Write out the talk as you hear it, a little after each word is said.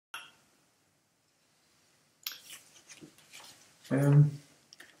Um,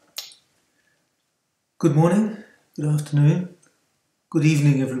 Good morning, good afternoon, good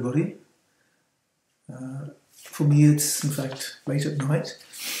evening, everybody. For me, it's in fact late at night.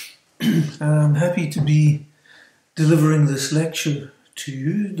 And I'm happy to be delivering this lecture to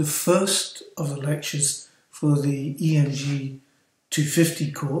you, the first of the lectures for the ENG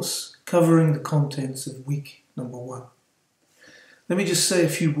 250 course, covering the contents of week number 1. Let me just say a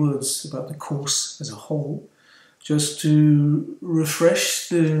few words about the course as a whole, just to refresh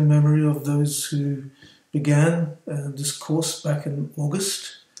the memory of those who began this course back in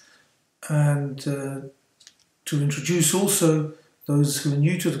August, and to introduce also those who are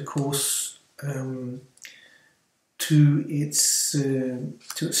new to the course to its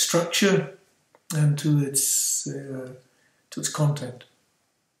structure and to its content.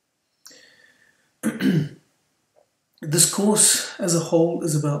 This course as a whole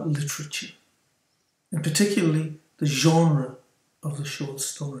is about literature, and particularly the genre of the short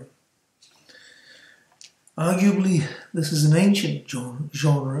story. Arguably, this is an ancient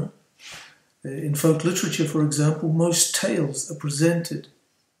genre. In folk literature, for example, most tales are presented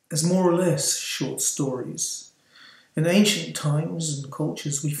as more or less short stories. In ancient times and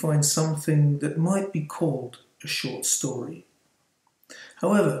cultures, we find something that might be called a short story.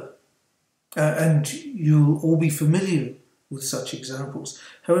 However, and you'll all be familiar with such examples.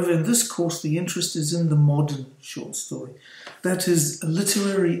 However, in this course, the interest is in the modern short story. That is a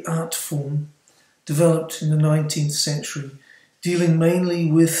literary art form developed in the 19th century, dealing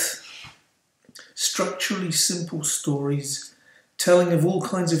mainly with structurally simple stories, telling of all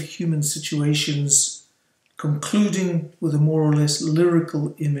kinds of human situations, concluding with a more or less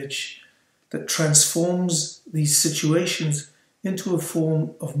lyrical image that transforms these situations into a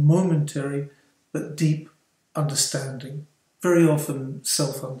form of momentary but deep understanding, very often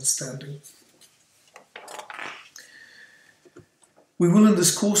self-understanding. We will in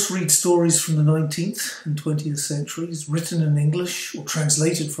this course read stories from the 19th and 20th centuries, written in English or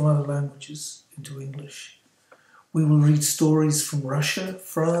translated from other languages into English. We will read stories from Russia,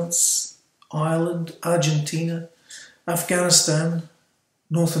 France, Ireland, Argentina, Afghanistan,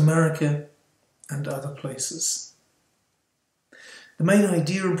 North America, and other places. The main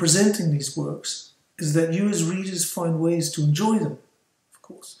idea in presenting these works is that you as readers find ways to enjoy them, of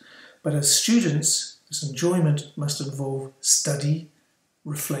course, but as students, this enjoyment must involve study,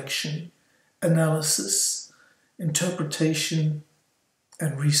 reflection, analysis, interpretation,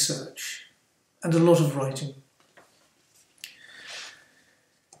 and research, and a lot of writing.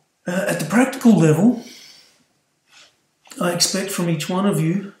 At the practical level, I expect from each one of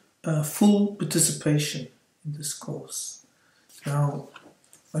you full participation in this course. Now,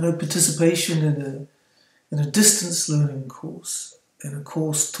 I know participation in a distance learning course, in a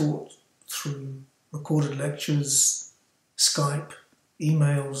course taught through recorded lectures, Skype,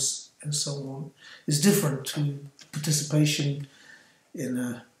 emails, and so on, is different to participation in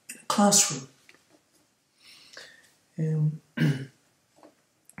a classroom.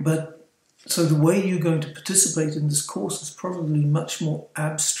 But so the way you're going to participate in this course is probably much more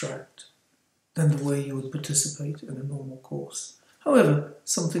abstract than the way you would participate in a normal course. However,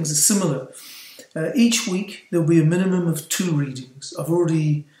 some things are similar. Each week there'll be a minimum of 2 readings. I've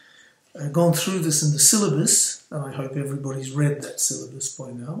already gone through this in the syllabus, and I hope everybody's read that syllabus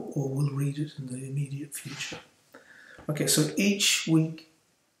by now, or will read it in the immediate future. Okay, so each week,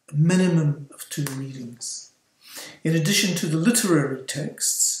 a minimum of 2 readings. In addition to the literary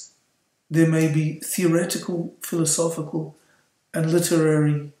texts, there may be theoretical, philosophical, and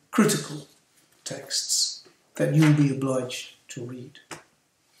literary critical texts that you'll be obliged to read.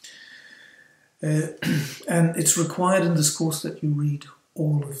 And it's required in this course that you read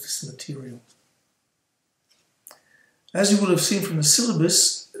all of this material. As you will have seen from the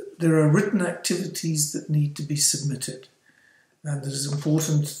syllabus, there are written activities that need to be submitted, and it is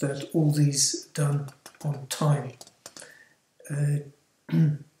important that all these are done on time.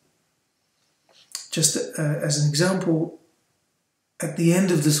 Just as an example, at the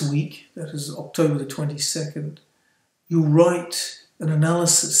end of this week, that is October the 22nd, you'll write an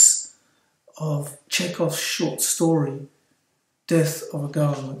analysis of Chekhov's short story, Death of a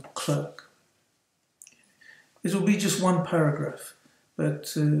Government Clerk. It will be just 1 paragraph,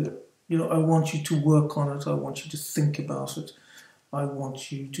 but I want you to work on it. I want you to think about it. I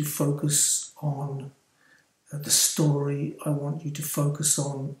want you to focus on the story. I want you to focus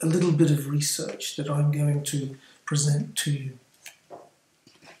on a little bit of research that I'm going to present to you.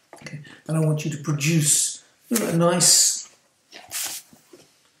 Okay. And I want you to produce a nice,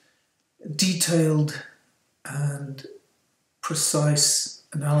 detailed and precise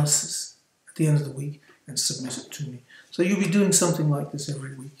analysis at the end of the week, and submit it to me. So you'll be doing something like this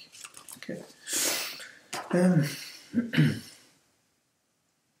every week. Okay.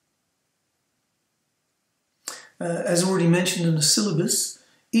 As already mentioned in the syllabus,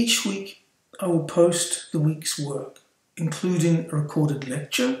 each week I will post the week's work, including a recorded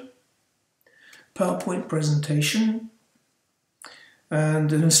lecture, PowerPoint presentation,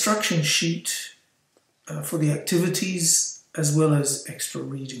 and an instruction sheet for the activities, as well as extra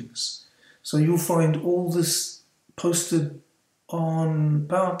readings. So you'll find all this posted on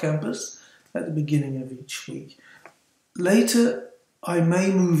Power Campus at the beginning of each week. Later, I may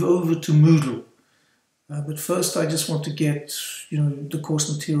move over to Moodle, but first I just want to get the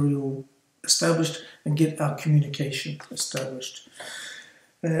course material established and get our communication established.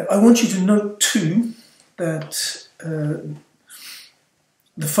 I want you to note too that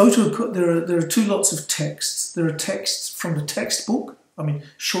the photo, there are two lots of texts. There are texts from the textbook,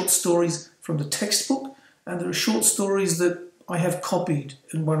 short stories from the textbook, and there are short stories that I have copied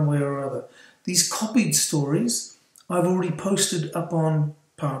in one way or other. These copied stories I've already posted up on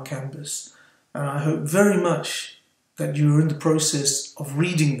Power Campus, and I hope very much that you're in the process of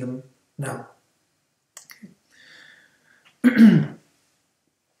reading them now.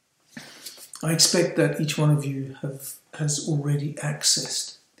 I expect that each one of you has already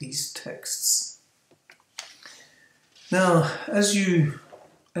accessed these texts. Now, as you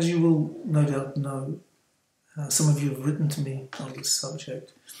will no doubt know, some of you have written to me on this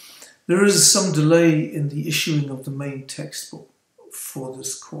subject, there is some delay in the issuing of the main textbook for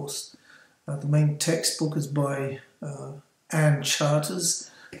this course. The main textbook is by Anton Chekhov,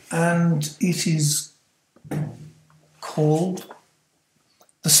 and it is called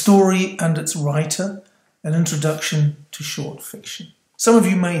The Story and Its Writer, An Introduction to Short Fiction. Some of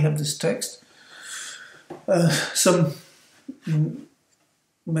you may have this text. Some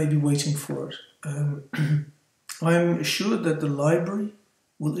may be waiting for it. I am assured that the library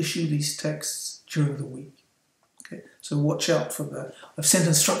will issue these texts during the week. Okay, so watch out for that. I've sent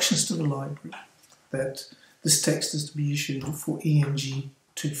instructions to the library that this text is to be issued for ENG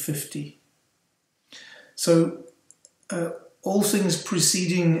 250. So all things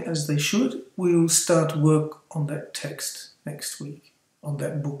proceeding as they should, we will start work on that text next week, on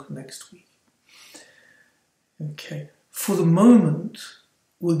that book next week. Okay, for the moment,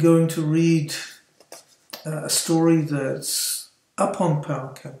 we're going to read a story that's up on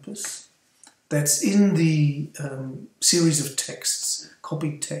Power Campus, that's in the series of texts,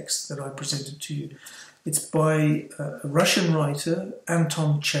 copied texts that I presented to you. It's by a Russian writer,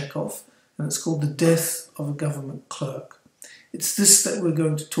 Anton Chekhov, and it's called The Death of a Government Clerk. It's this that we're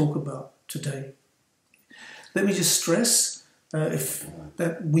going to talk about today. Let me just stress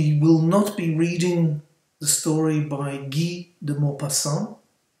that we will not be reading the story by Guy de Maupassant,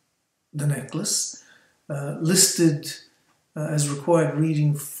 The Necklace, listed as required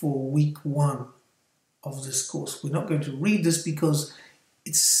reading for week 1 of this course. We're not going to read this because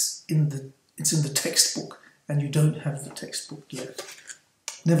it's in the textbook and you don't have the textbook yet.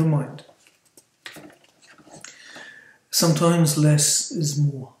 Never mind. Sometimes less is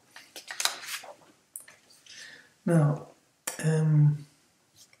more. Now,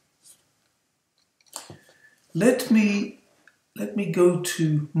 let me go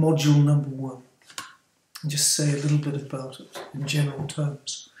to module number 1 and just say a little bit about it in general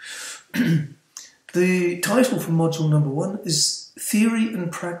terms. The title for module number 1 is Theory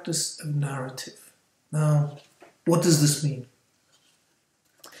and Practice of Narrative. Now, what does this mean?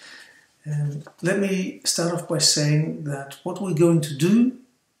 Let me start off by saying that what we're going to do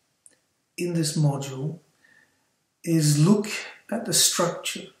in this module is look at the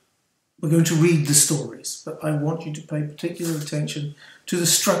structure. We're going to read the stories, but I want you to pay particular attention to the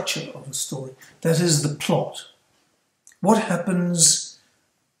structure of a story. That is the plot. What happens,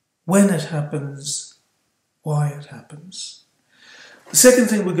 when it happens, why it happens. The second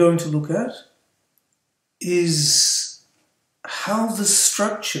thing we're going to look at is how the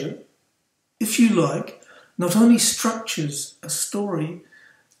structure, if you like, not only structures a story,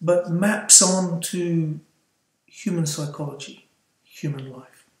 but maps on to human psychology, human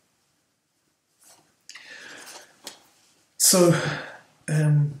life. So,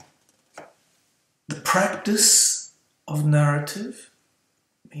 the practice of narrative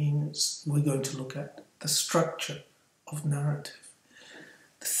means we're going to look at the structure of narrative.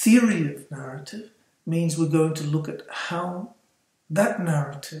 The theory of narrative means we're going to look at how that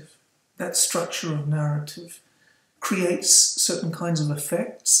narrative, that structure of narrative, creates certain kinds of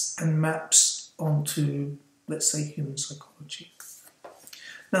effects and maps onto, let's say, human psychology.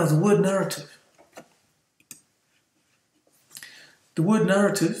 Now, the word narrative. The word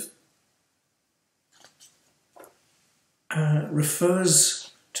narrative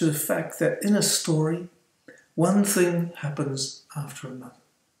refers to the fact that in a story, one thing happens after another.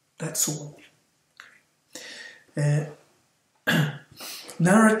 That's all. A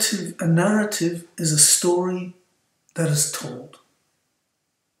narrative is a story that is told.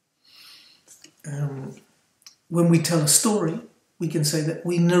 When we tell a story, we can say that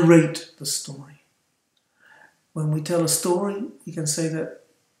we narrate the story. When we tell a story, we can say that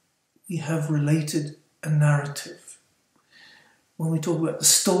we have related a narrative. When we talk about the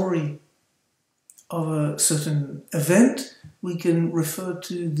story of a certain event, we can refer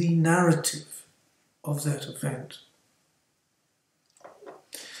to the narrative of that event.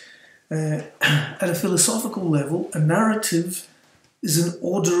 At a philosophical level, a narrative is an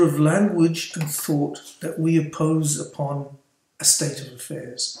order of language and thought that we impose upon a state of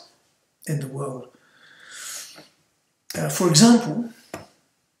affairs in the world. For example,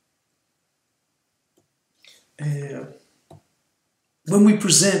 when we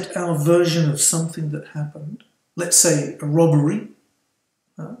present our version of something that happened, let's say a robbery,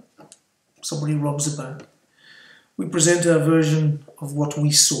 somebody robs a bank, we present our version of what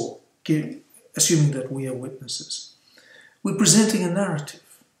we saw, assuming that we are witnesses. We're presenting a narrative.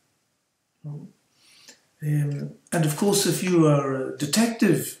 And of course, if you are a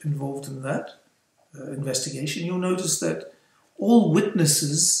detective involved in that investigation, you'll notice that all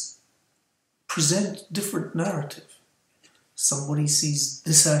witnesses present different narrative. Somebody sees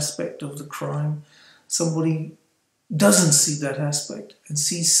this aspect of the crime, somebody doesn't see that aspect and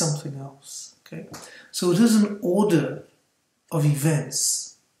sees something else. Okay? So it is an order of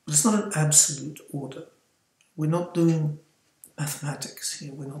events, but it's not an absolute order. We're not doing mathematics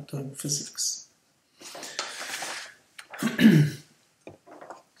here, we're not doing physics.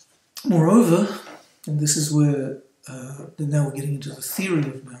 Moreover, and this is where now we're getting into the theory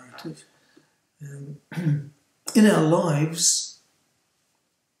of narrative, in our lives,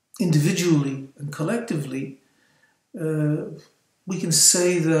 individually and collectively, we can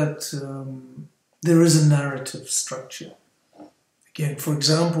say that there is a narrative structure. Again, for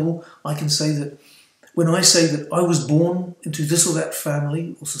example, I can say that when I say that I was born into this or that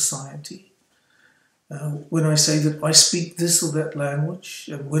family or society, when I say that I speak this or that language,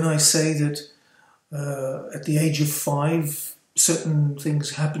 and when I say that at the age of 5, certain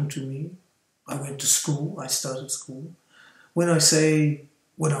things happened to me, I went to school, I started school. When I say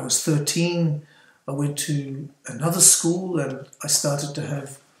when I was 13, I went to another school and I started to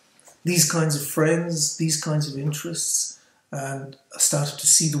have these kinds of friends, these kinds of interests, and I started to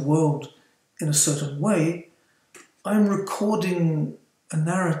see the world in a certain way, I'm recording a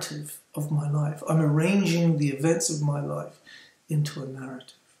narrative of my life. I'm arranging the events of my life into a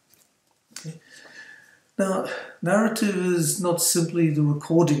narrative. Okay? Now, narrative is not simply the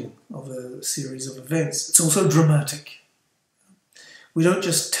recording of a series of events, it's also dramatic. We don't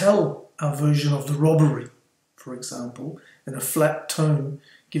just tell our version of the robbery, for example, in a flat tone,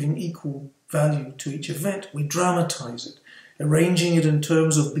 giving equal value to each event. We dramatize it, arranging it in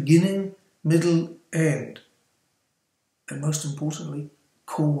terms of beginning, middle, end, and most importantly,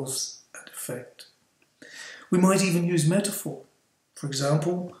 cause and effect. We might even use metaphor. For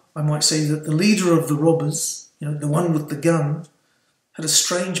example, I might say that the leader of the robbers, the one with the gun, had a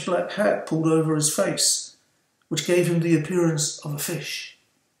strange black hat pulled over his face, which gave him the appearance of a fish.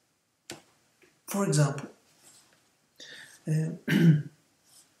 For example. And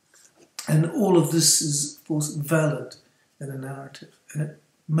all of this is, of course, valid in a narrative, and it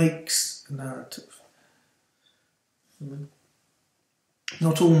makes a narrative.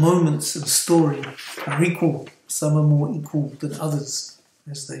 Not all moments in a story are equal. Some are more equal than others,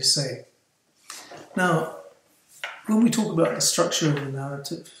 as they say. Now, when we talk about the structure of a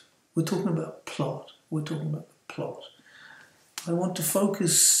narrative, we're talking about plot. We're talking about the plot. I want to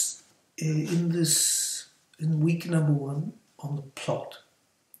focus in week number 1 on the plot.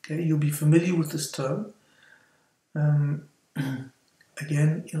 Okay, you'll be familiar with this term.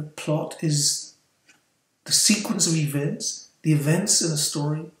 Again, plot is the sequence of events, the events in a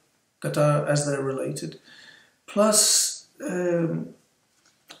story that are as they're related, plus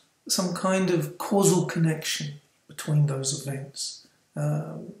some kind of causal connection between those events.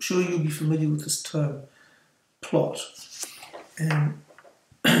 I'm sure you'll be familiar with this term, plot.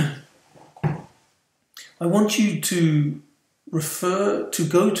 I want you to go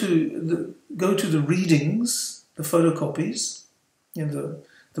to the readings, the photocopies,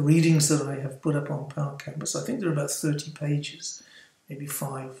 the readings that I have put up on Power Canvas. I think there are about 30 pages, maybe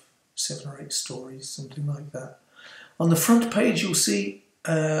 5, 7 or 8 stories, something like that. On the front page you'll see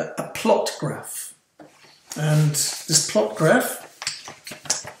a plot graph. And this plot graph,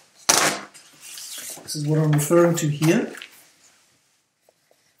 this is what I'm referring to here.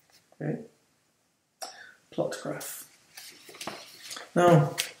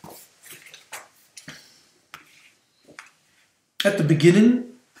 Now, at the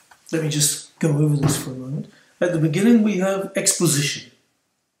beginning, let me just go over this for a moment. At the beginning, we have exposition.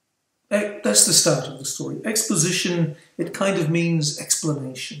 That's the start of the story. Exposition, it kind of means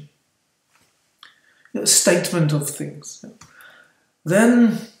explanation. A statement of things.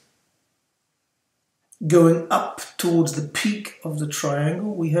 Then, going up towards the peak of the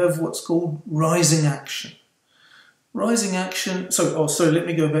triangle, we have what's called rising action. Rising action, let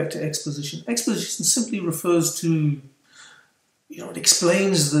me go back to exposition. Exposition simply refers to, it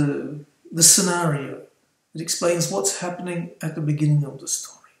explains the scenario. It explains what's happening at the beginning of the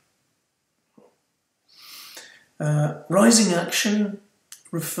story. Rising action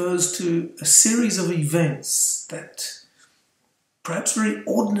refers to a series of events that, perhaps very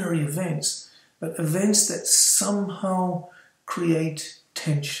ordinary events, but events that somehow create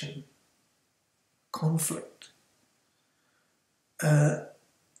tension, conflict.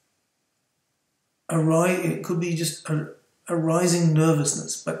 It could be just a rising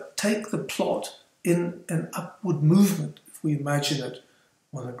nervousness, but take the plot in an upward movement, if we imagine it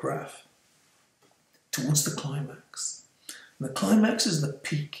on a graph, towards the climax. And the climax is the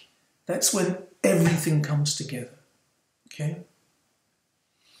peak. That's when everything comes together. Okay?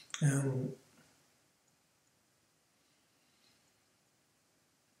 The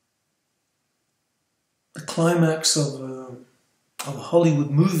climax of a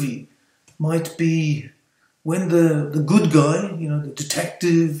Hollywood movie might be when the good guy, the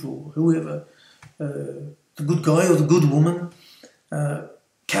detective or whoever, the good guy or the good woman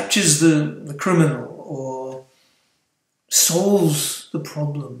captures the criminal or solves the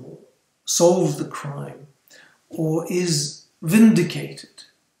problem or solves the crime or is vindicated.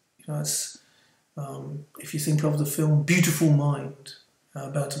 If you think of the film Beautiful Mind,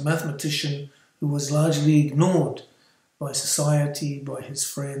 about a mathematician who was largely ignored by society, by his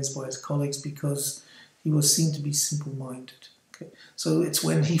friends, by his colleagues, because he was seen to be simple-minded. Okay? So it's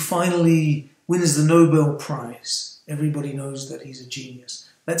when he finally wins the Nobel Prize. Everybody knows that he's a genius.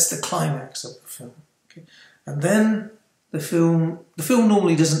 That's the climax of the film. Okay? And then the film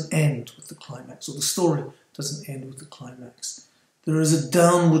normally doesn't end with the climax, or the story doesn't end with the climax. There is a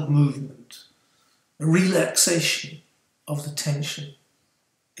downward movement, a relaxation of the tension,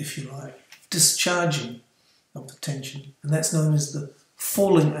 if you like, discharging of the tension, and that's known as the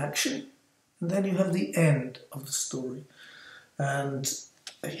falling action. And then you have the end of the story, and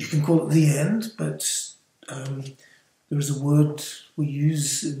you can call it the end, but there is a word we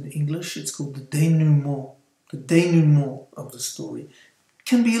use in English. It's called the denouement. The denouement of the story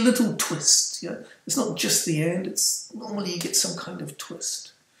can be a little twist. Yeah, it's not just the end. It's normally you get some kind of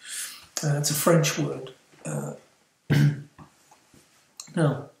twist. It's a French word.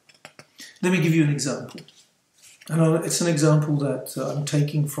 Now, let me give you an example. And it's an example that I'm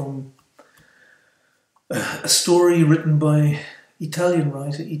taking from a story written by Italian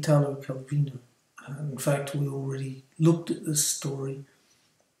writer Italo Calvino. In fact, we already looked at this story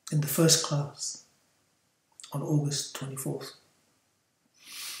in the first class on August 24th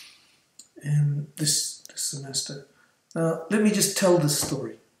in this semester. Now, let me just tell this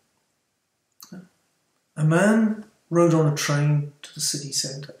story. A man rode on a train to the city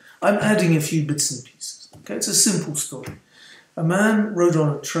centre. I'm adding a few bits and pieces. Okay, it's a simple story. A man rode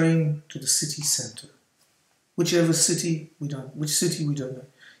on a train to the city centre. Which city we don't know.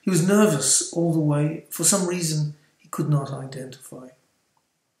 He was nervous all the way. For some reason, he could not identify.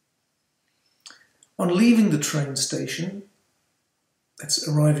 On leaving the train station, that's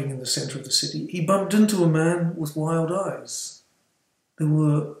arriving in the centre of the city, he bumped into a man with wild eyes. There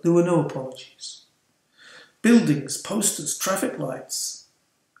were no apologies. Buildings, posters, traffic lights,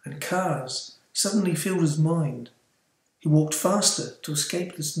 and cars suddenly filled his mind. He walked faster to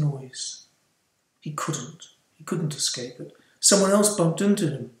escape this noise. He couldn't escape it. Someone else bumped into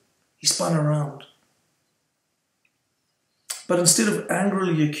him. He spun around. But instead of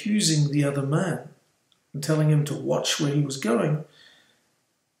angrily accusing the other man and telling him to watch where he was going,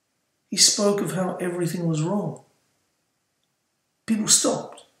 he spoke of how everything was wrong. People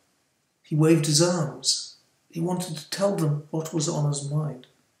stopped. He waved his arms. He wanted to tell them what was on his mind.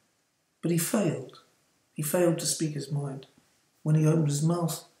 But he failed. He failed to speak his mind. When he opened his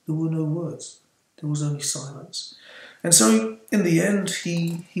mouth, there were no words. There was only silence. And so, in the end,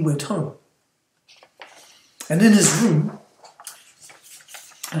 he went home. And in his room,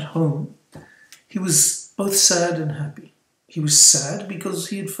 at home, he was both sad and happy. He was sad because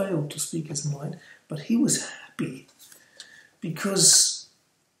he had failed to speak his mind, but he was happy because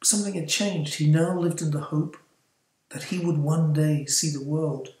something had changed. He now lived in the hope that he would one day see the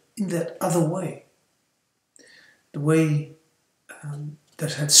world in that other way. The way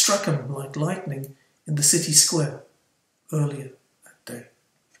that had struck him like lightning in the city square earlier that day.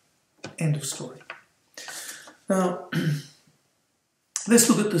 End of story. Now, let's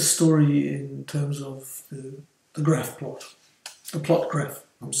look at this story in terms of the graph plot, the plot graph,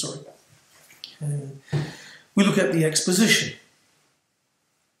 I'm sorry. We look at the exposition.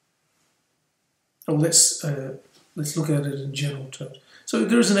 Oh, let's look at it in general terms. So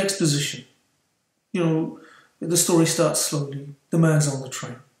there is an exposition. You know, the story starts slowly. The man's on the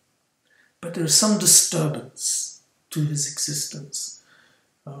train. But there is some disturbance to his existence.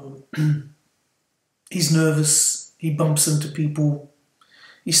 He's nervous. He bumps into people.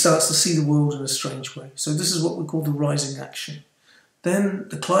 He starts to see the world in a strange way. So this is what we call the rising action. Then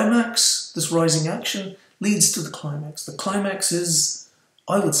the climax, this rising action, leads to the climax. The climax is,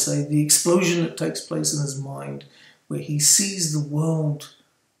 I would say, the explosion that takes place in his mind, where he sees the world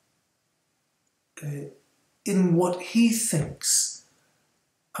in what he thinks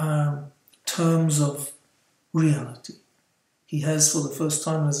are terms of reality. He has, for the first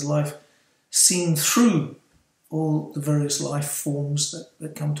time in his life, seen through all the various life forms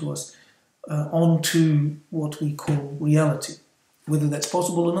that come to us onto what we call reality. Whether that's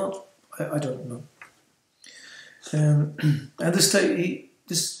possible or not, I don't know. At this stage,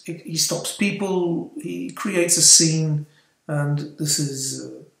 he stops people, he creates a scene, and this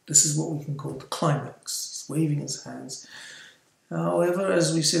is what we can call the climax. He's waving his hands. However,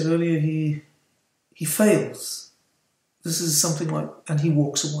 as we said earlier, he fails. This is something like, and he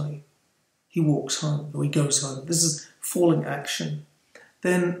walks away. He walks home, or he goes home. This is falling action.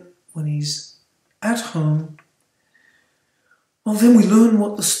 Then, when he's at home, well, then we learn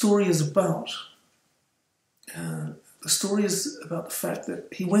what the story is about. The story is about the fact that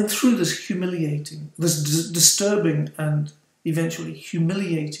he went through this humiliating, this disturbing and eventually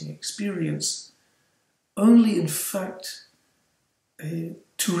humiliating experience, only in fact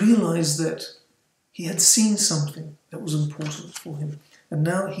to realize that he had seen something that was important for him. And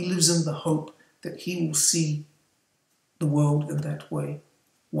now he lives in the hope that he will see the world in that way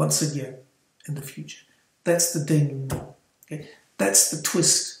once again in the future. That's the denouement. Okay? That's the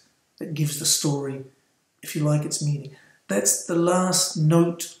twist that gives the story, if you like, its meaning. That's the last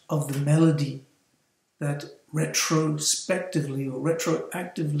note of the melody that retrospectively or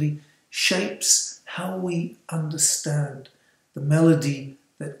retroactively shapes how we understand the melody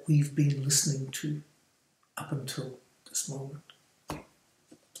that we've been listening to up until this moment.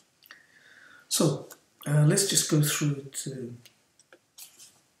 So, let's just go through it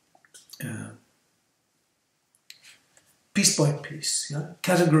piece by piece,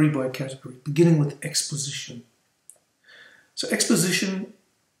 category by category, beginning with exposition. So exposition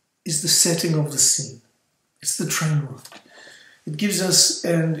is the setting of the scene. It's the train ride. It gives us,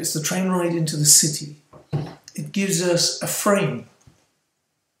 and it's the train ride into the city. It gives us a frame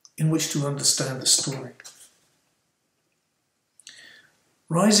in which to understand the story.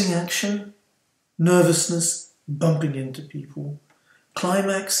 Rising action, nervousness, bumping into people.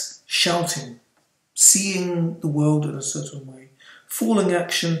 Climax, shouting, seeing the world in a certain way. Falling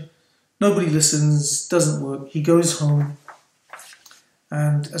action, nobody listens, doesn't work. He goes home,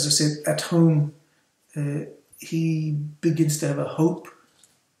 and as I said, at home, he begins to have a hope,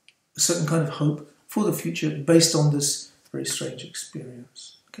 a certain kind of hope for the future based on this very strange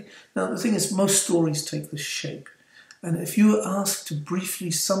experience. Okay. Now, the thing is, most stories take this shape. And if you were asked to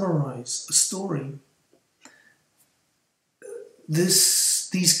briefly summarize a story,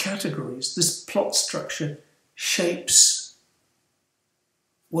 these categories, this plot structure shapes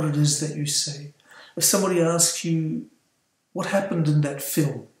what it is that you say. If somebody asks you, what happened in that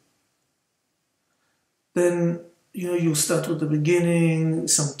film? Then, you'll start with the beginning,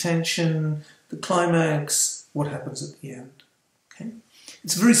 some tension, the climax, what happens at the end. Okay?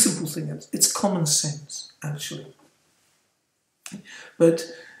 It's a very simple thing. It's common sense, actually. But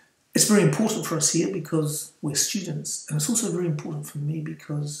it's very important for us here because we're students, and it's also very important for me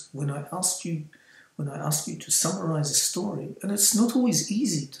because when I ask you to summarize a story, and it's not always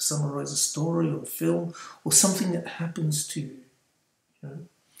easy to summarize a story or a film or something that happens to you.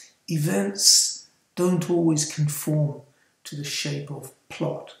 Events don't always conform to the shape of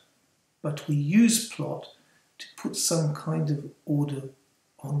plot, but we use plot to put some kind of order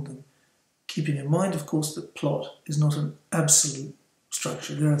on them. Keeping in mind, of course, that plot is not an absolute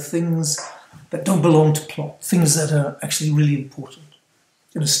structure. There are things that don't belong to plot, things that are actually really important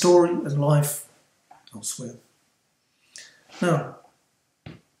in a story, in life, elsewhere. Now,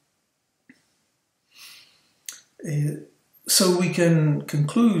 so we can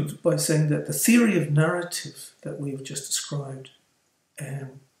conclude by saying that the theory of narrative that we've just described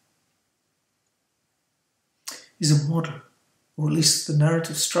is a model. or at least the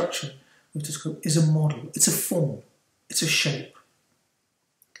narrative structure we've described, is a model, it's a form, it's a shape.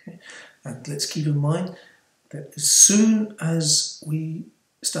 Okay? And let's keep in mind that as soon as we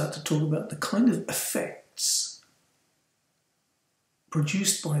start to talk about the kind of effects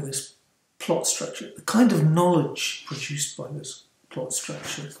produced by this plot structure, the kind of knowledge produced by this plot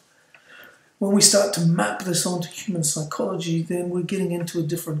structure, when we start to map this onto human psychology, then we're getting into a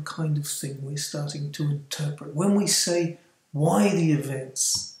different kind of thing. We're starting to interpret. When we say why the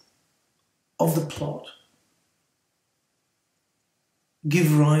events of the plot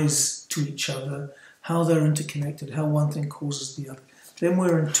give rise to each other, how they're interconnected, how one thing causes the other, then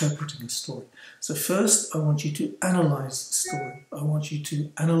we're interpreting a story. So first, I want you to analyze the story. I want you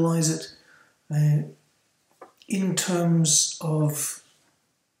to analyze it in terms of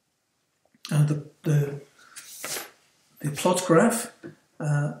the plot graph,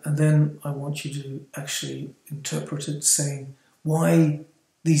 and then I want you to actually interpret it, saying why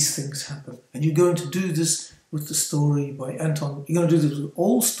these things happen. And you're going to do this with the story by Anton. You're going to do this with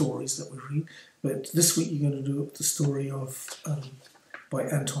all stories that we read, but this week you're going to do it with the story of by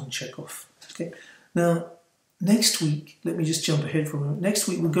Anton Chekhov. Okay. Now, next week, let me just jump ahead for a moment. Next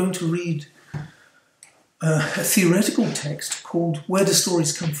week we're going to read a theoretical text called "Where Do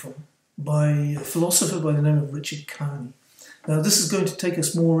Stories Come From?" by a philosopher by the name of Richard Carney. Now, this is going to take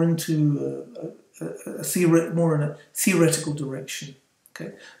us more into more in a theoretical direction.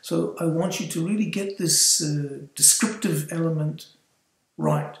 Okay, so I want you to really get this descriptive element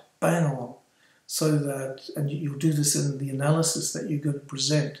right, bang on, so that, and you'll do this in the analysis that you're going to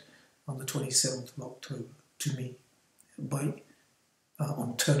present on the 27th of October to me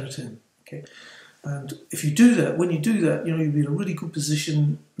on Turnitin. Okay. And if you do that, when you do that, you'll be in a really good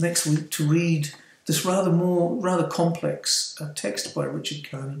position next week to read this rather complex text by Richard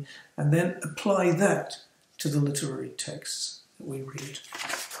Carney, and then apply that to the literary texts that we read.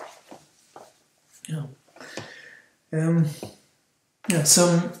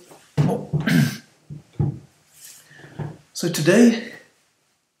 So today,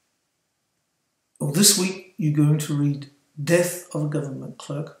 or this week, you're going to read Death of a Government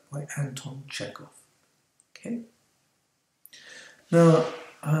Clerk by Anton Chekhov. Okay. Now,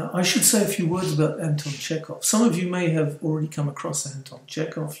 I should say a few words about Anton Chekhov. Some of you may have already come across Anton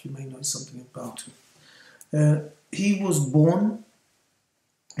Chekhov. You may know something about him. He was born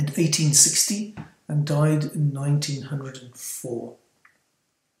in 1860 and died in 1904.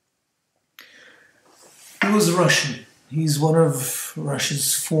 He was Russian. He's one of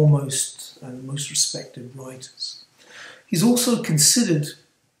Russia's foremost and most respected writers. He's also considered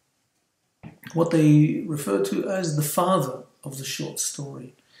what they refer to as the father of the short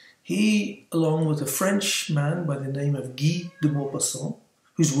story. He, along with a French man by the name of Guy de Maupassant,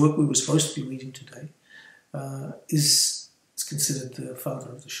 whose work we were supposed to be reading today, is considered the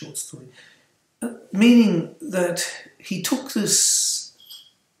father of the short story. Meaning that he took this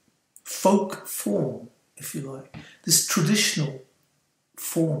folk form, if you like, this traditional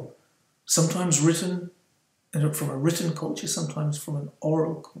form, sometimes written from a written culture, sometimes from an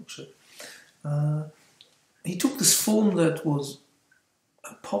oral culture. He took this form that was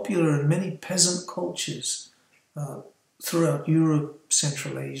popular in many peasant cultures throughout Europe,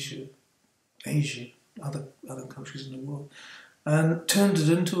 Central Asia, other countries in the world, and turned it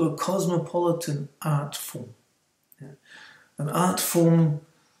into a cosmopolitan art form. Yeah. An art form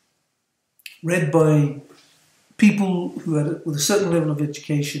read by people who had with a certain level of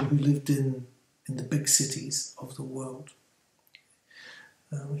education who lived in the big cities of the world.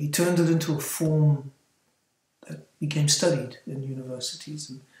 He turned it into a form that became studied in universities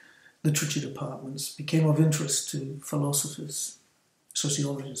and literature departments, became of interest to philosophers,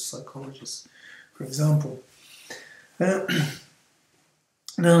 sociologists, psychologists, for example.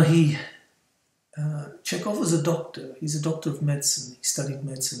 Now Chekhov was a doctor. He's a doctor of medicine. He studied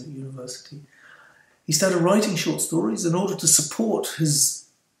medicine at university. He started writing short stories in order to support his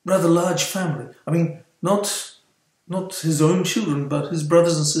rather large family. I mean, not his own children, but his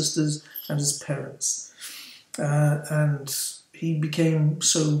brothers and sisters and his parents. And he became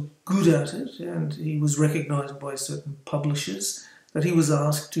so good at it, and he was recognized by certain publishers, that he was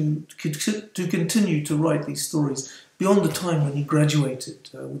asked to continue to write these stories beyond the time when he graduated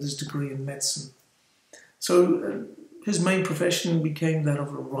with his degree in medicine. So his main profession became that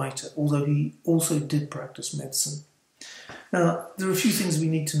of a writer, although he also did practice medicine. Now, there are a few things we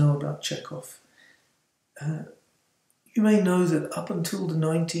need to know about Chekhov. You may know that up until the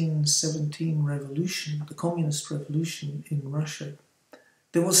 1917 revolution, the communist revolution in Russia,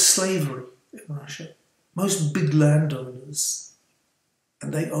 there was slavery in Russia. Most big landowners,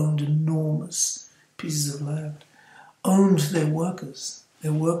 and they owned enormous pieces of land, owned their workers.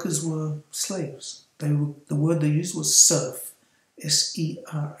 Their workers were slaves. The word they used was serf,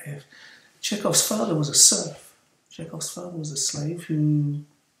 S-E-R-F. Chekhov's father was a serf. Chekhov's father was a slave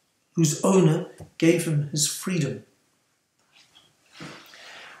whose owner gave him his freedom.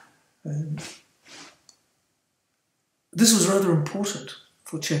 This was rather important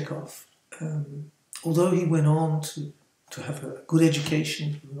for Chekhov. Although he went on to have a good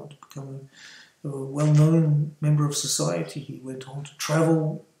education, he went on to become a well-known member of society. He went on to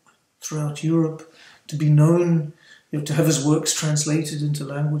travel throughout Europe, to be known, to have his works translated into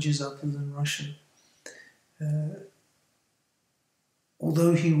languages other than Russian.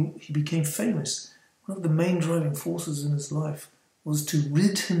 Although he became famous, one of the main driving forces in his life was to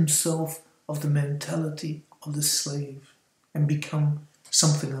rid himself of the mentality of the slave and become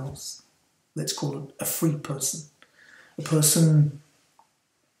something else. Let's call it a free person, a person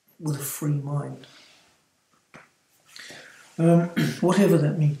with a free mind. Whatever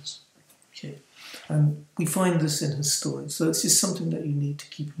that means. Okay. And we find this in his story. So it's just something that you need to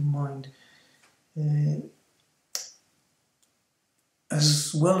keep in mind.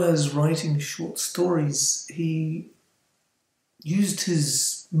 As well as writing short stories, he used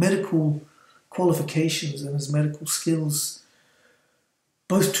his medical qualifications and his medical skills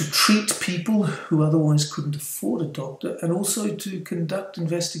both to treat people who otherwise couldn't afford a doctor and also to conduct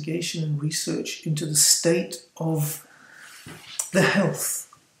investigation and research into the state of the health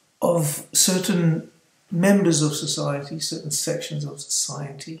of certain members of society, certain sections of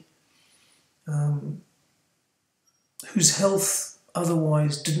society, whose health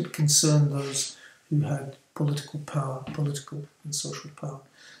otherwise didn't concern those who had political power, political and social power.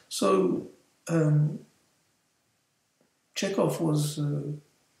 So Chekhov was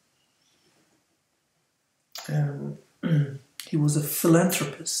he was a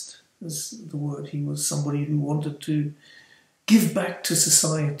philanthropist, is the word. He was somebody who wanted to give back to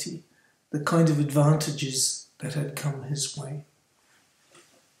society the kind of advantages that had come his way.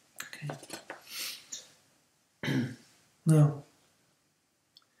 Okay. Now,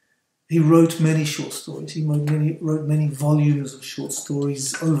 he wrote many short stories. He wrote many volumes of short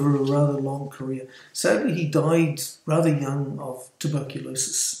stories over a rather long career. Sadly, he died rather young of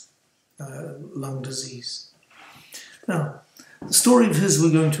tuberculosis, lung disease. Now, the story of his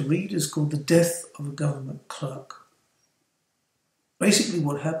we're going to read is called The Death of a Government Clerk. Basically,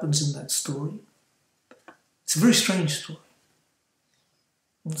 what happens in that story, it's a very strange story.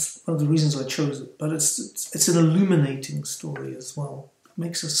 That's one of the reasons I chose it, but it's an illuminating story as well. It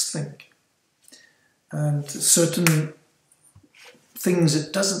makes us think. And certain things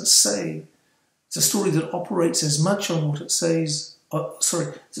it doesn't say. It's a story that operates as much on what it says. It's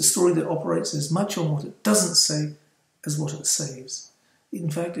a story that operates as much on what it doesn't say as what it says. In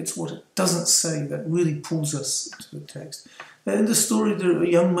fact, it's what it doesn't say that really pulls us into the text. In the story, there's a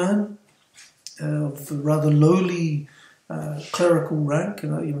young man of a rather lowly clerical rank.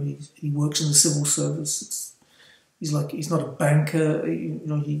 He works in the civil service. He's not a banker.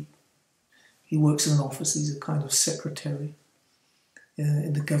 He works in an office. He's a kind of secretary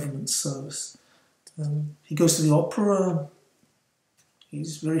in the government service. He goes to the opera.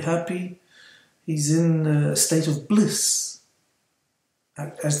 He's very happy. He's in a state of bliss,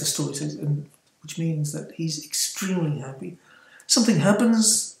 as the story says, which means that he's extremely happy. Something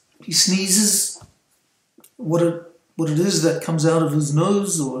happens. He sneezes. What it is that comes out of his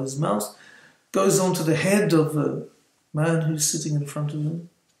nose or his mouth goes onto the head of a man who's sitting in front of him.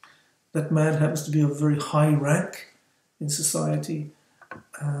 That man happens to be of very high rank in society.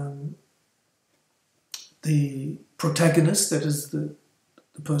 The protagonist, that is the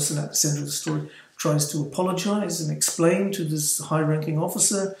person at the center of the story, tries to apologize and explain to this high-ranking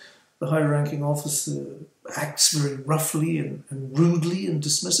officer. The high-ranking officer acts very roughly and rudely and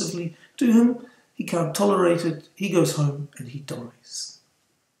dismissively to him. He can't tolerate it. He goes home and he dies.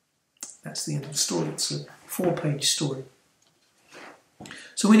 That's the end of the story. It's a 4-page story.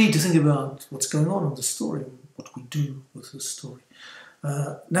 So we need to think about what's going on in the story and what we do with this story.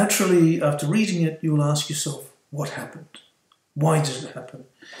 Naturally, after reading it, you will ask yourself, what happened? Why did it happen?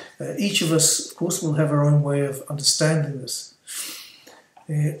 Each of us, of course, will have our own way of understanding this.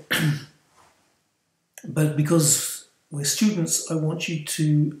 But because we're students, I want you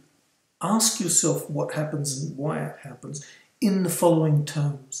to ask yourself what happens and why it happens in the following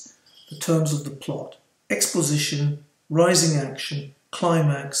terms. The terms of the plot: exposition, rising action,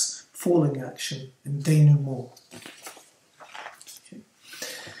 climax, falling action, and denouement.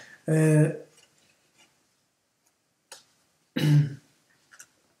 Okay.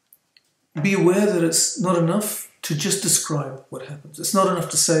 Be aware that it's not enough to just describe what happens. It's not enough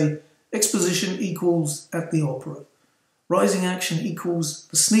to say exposition equals at the opera. Rising action equals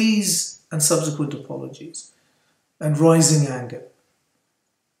the sneeze and subsequent apologies, and rising anger.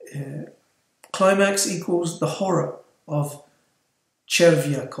 Climax equals the horror of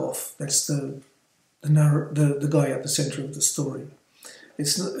Chervyakov. That's the guy at the centre of the story.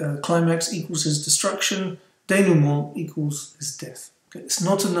 It's climax equals his destruction. Denouement equals his death. Okay? It's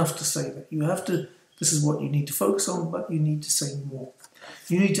not enough to say that. You have to. This is what you need to focus on, but you need to say more.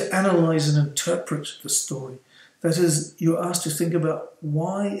 You need to analyse and interpret the story. That is, you're asked to think about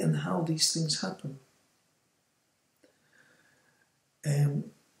why and how these things happen.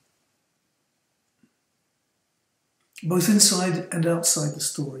 Both inside and outside the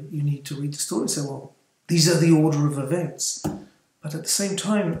story, you need to read the story and say, well, these are the order of events. But at the same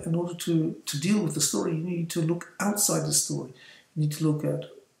time, in order to deal with the story, you need to look outside the story. You need to look at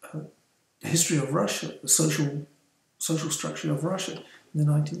the history of Russia, the social structure of Russia in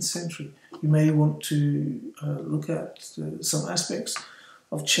the 19th century. You may want to look at some aspects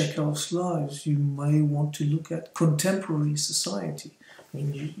of Chekhov's lives. You may want to look at contemporary society. I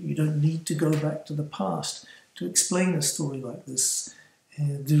mean, you don't need to go back to the past to explain a story like this.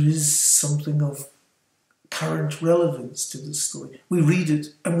 There is something of current relevance to this story. We read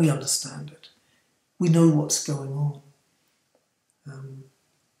it and we understand it. We know what's going on.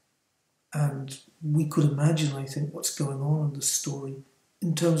 And we could imagine, I think, what's going on in this story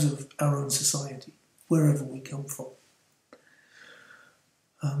in terms of our own society, wherever we come from.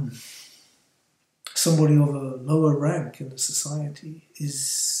 Somebody of a lower rank in the society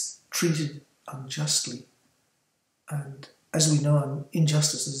is treated unjustly. And as we know,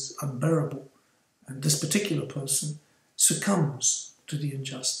 injustice is unbearable. And this particular person succumbs to the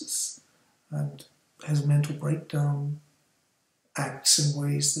injustice and has a mental breakdown, acts in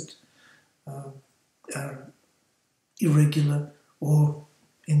ways that are irregular, or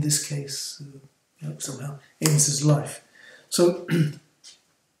in this case, somehow ends his life. So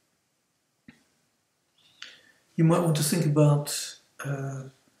you might want to think about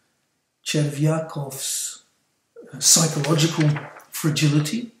Chervyakov's psychological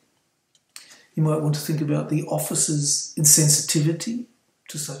fragility. You might want to think about the officer's insensitivity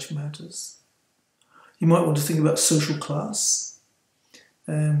to such matters. You might want to think about social class.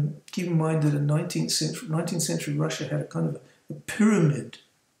 Keep in mind that in 19th century Russia had a kind of a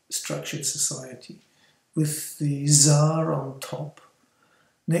pyramid-structured society with the Tsar on top.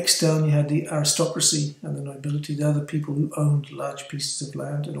 Next down you had the aristocracy and the nobility. They're the people who owned large pieces of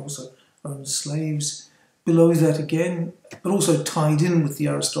land and also owned slaves. Below that again, but also tied in with the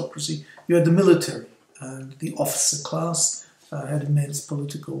aristocracy, you had the military, and the officer class had immense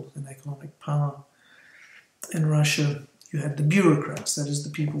political and economic power. In Russia, you had the bureaucrats, that is the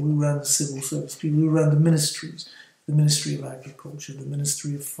people who ran the civil service, people who ran the ministries, the Ministry of Agriculture, the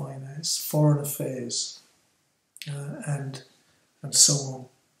Ministry of Finance, Foreign Affairs, and so on.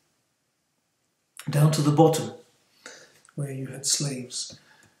 Down to the bottom, where you had slaves.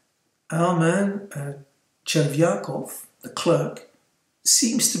 Our man, Chervyakov, the clerk,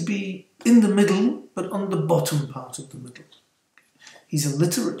 seems to be in the middle, but on the bottom part of the middle. He's a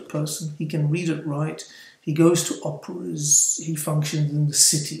literate person, he can read it right, he goes to operas, he functions in the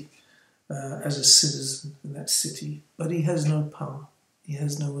city as a citizen in that city, but he has no power, he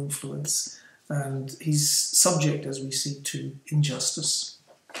has no influence, and he's subject, as we see, to injustice.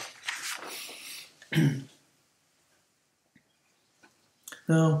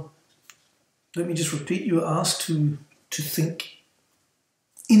 Now, let me just repeat, you are asked to think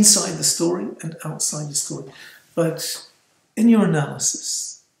inside the story and outside the story. But in your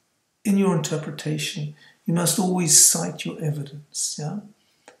analysis, in your interpretation, you must always cite your evidence. Yeah?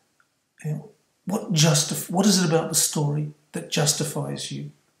 What is it about the story that justifies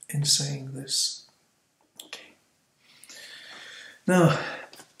you in saying this? Okay. Now,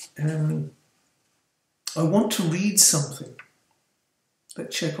 I want to read something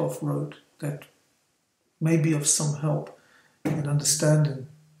that Chekhov wrote that may be of some help in understanding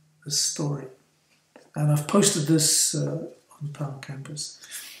this story. And I've posted this on Power Campus.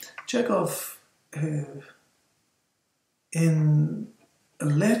 Chekhov, in a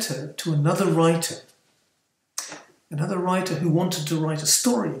letter to another writer who wanted to write a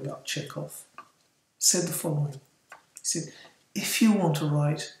story about Chekhov, said the following. He said, if you want to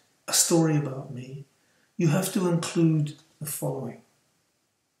write a story about me, you have to include the following.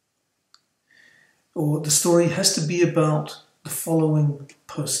 Or the story has to be about the following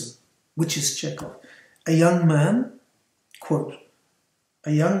person, which is Chekhov. A young man, quote,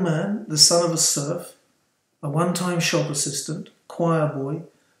 a young man, the son of a serf, a one-time shop assistant, choir boy,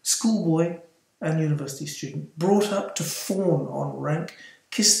 schoolboy, and university student, brought up to fawn on rank,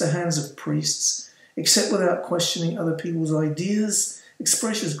 kiss the hands of priests, accept without questioning other people's ideas,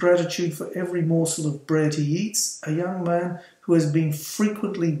 expresses gratitude for every morsel of bread he eats, a young man who has been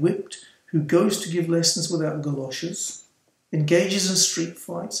frequently whipped, who goes to give lessons without galoshes, engages in street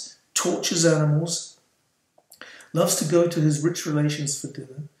fights, tortures animals, loves to go to his rich relations for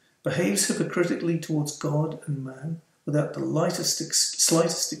dinner, behaves hypocritically towards God and man without the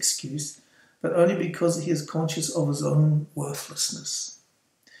slightest excuse, but only because he is conscious of his own worthlessness.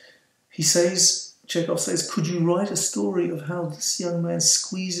 Chekhov says, could you write a story of how this young man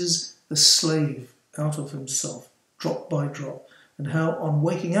squeezes the slave out of himself, drop by drop, and how on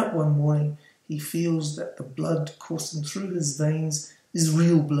waking up one morning he feels that the blood coursing through his veins is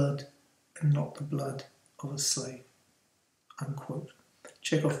real blood and not the blood of a slave, unquote.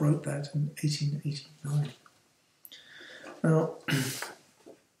 Chekhov wrote that in 1889. Now,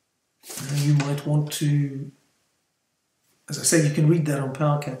 you might want to, as I say, you can read that on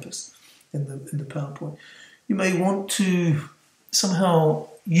Power Campus in the PowerPoint. You may want to somehow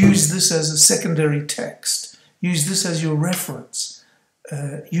use this as a secondary text, use this as your reference,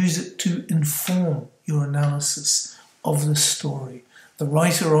 use it to inform your analysis of the story. The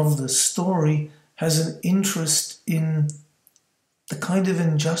writer of the story has an interest in the kind of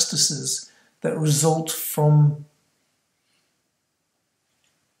injustices that result from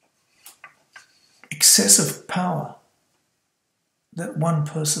excessive power that one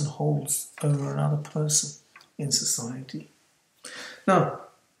person holds over another person in society. Now,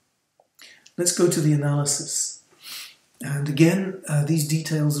 let's go to the analysis. And again, these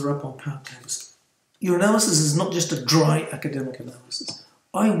details are up on Power Campus. Your analysis is not just a dry academic analysis.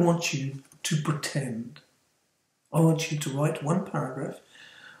 I want you to pretend. I want you to write one paragraph.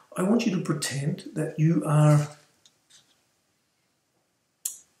 I want you to pretend that you are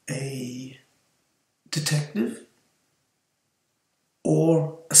a detective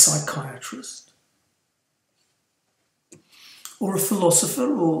or a psychiatrist or a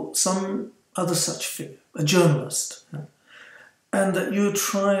philosopher or some other such figure, a journalist, and that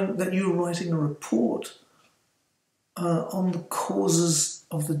you're writing a report on the causes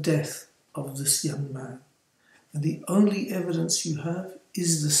of the death of this young man. And the only evidence you have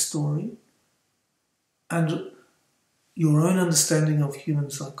is the story and your own understanding of human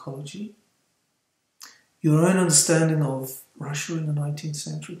psychology, your own understanding of Russia in the 19th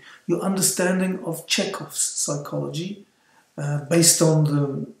century, your understanding of Chekhov's psychology based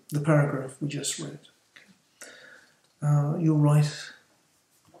on the paragraph we just read. You'll write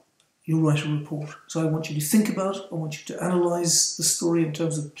a report. So I want you to think about it, I want you to analyse the story in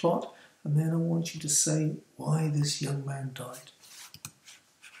terms of plot, and then I want you to say why this young man died.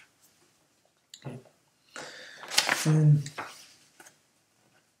 Okay.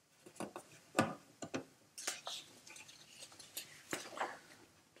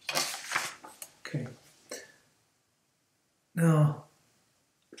 Okay. Now,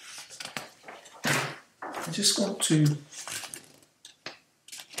 I just want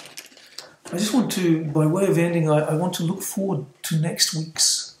to, by way of ending, I want to look forward to next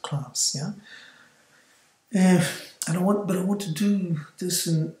week's class, yeah? But I want to do this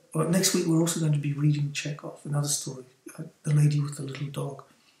next week. We're also going to be reading Chekhov, another story, The Lady with the Little Dog.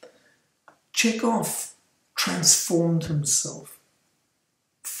 Chekhov transformed himself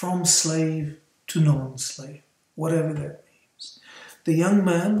from slave to non-slave, whatever that means. The young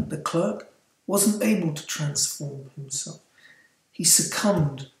man, the clerk, wasn't able to transform himself. He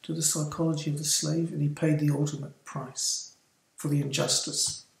succumbed to the psychology of the slave and he paid the ultimate price for the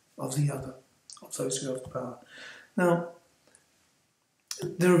injustice of the other, of those who have power. Now,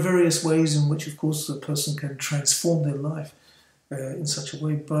 there are various ways in which, of course, a person can transform their life in such a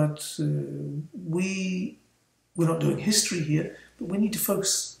way, but we're not doing history here, but we need to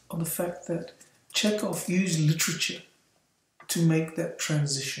focus on the fact that Chekhov used literature to make that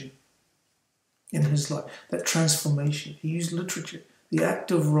transition in his life, that transformation. He used literature, the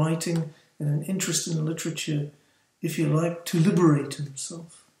act of writing and an interest in literature, if you like, to liberate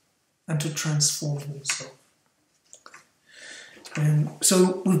himself and to transform himself. And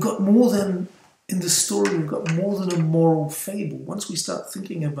so we've got more than, in the story, we've got more than a moral fable. Once we start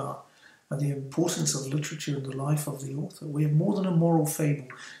thinking about the importance of literature in the life of the author, we have more than a moral fable.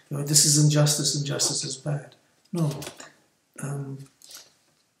 You know, this is injustice, injustice is bad. No.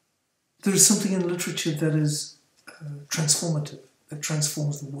 There is something in literature that is transformative, that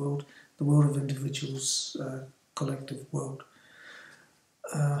transforms the world of individuals, collective world.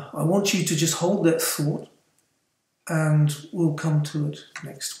 I want you to just hold that thought and we'll come to it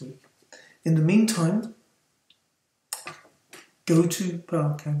next week. In the meantime, go to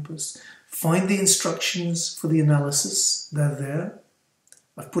Power Campus, find the instructions for the analysis, they're there.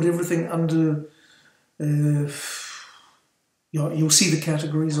 I've put everything under You'll see the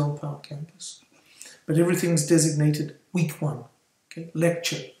categories on Power Campus. But everything's designated week 1. Okay?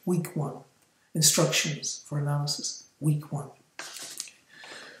 Lecture, week 1. Instructions for analysis, week 1.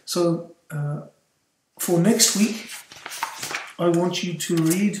 So for next week, I want you to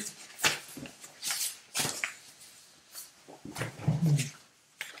read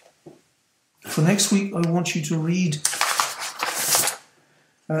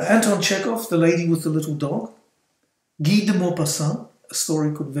Anton Chekhov, The Lady with the Little Dog, Guy de Maupassant, A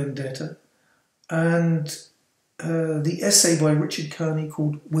Story Called Vendetta, and the essay by Richard Kearney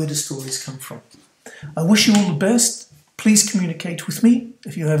called Where Do Stories Come From? I wish you all the best. Please communicate with me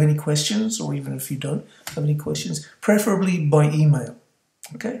if you have any questions, or even if you don't have any questions, preferably by email.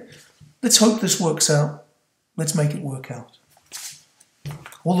 Okay? Let's hope this works out. Let's make it work out.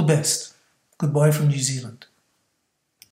 All the best. Goodbye from New Zealand.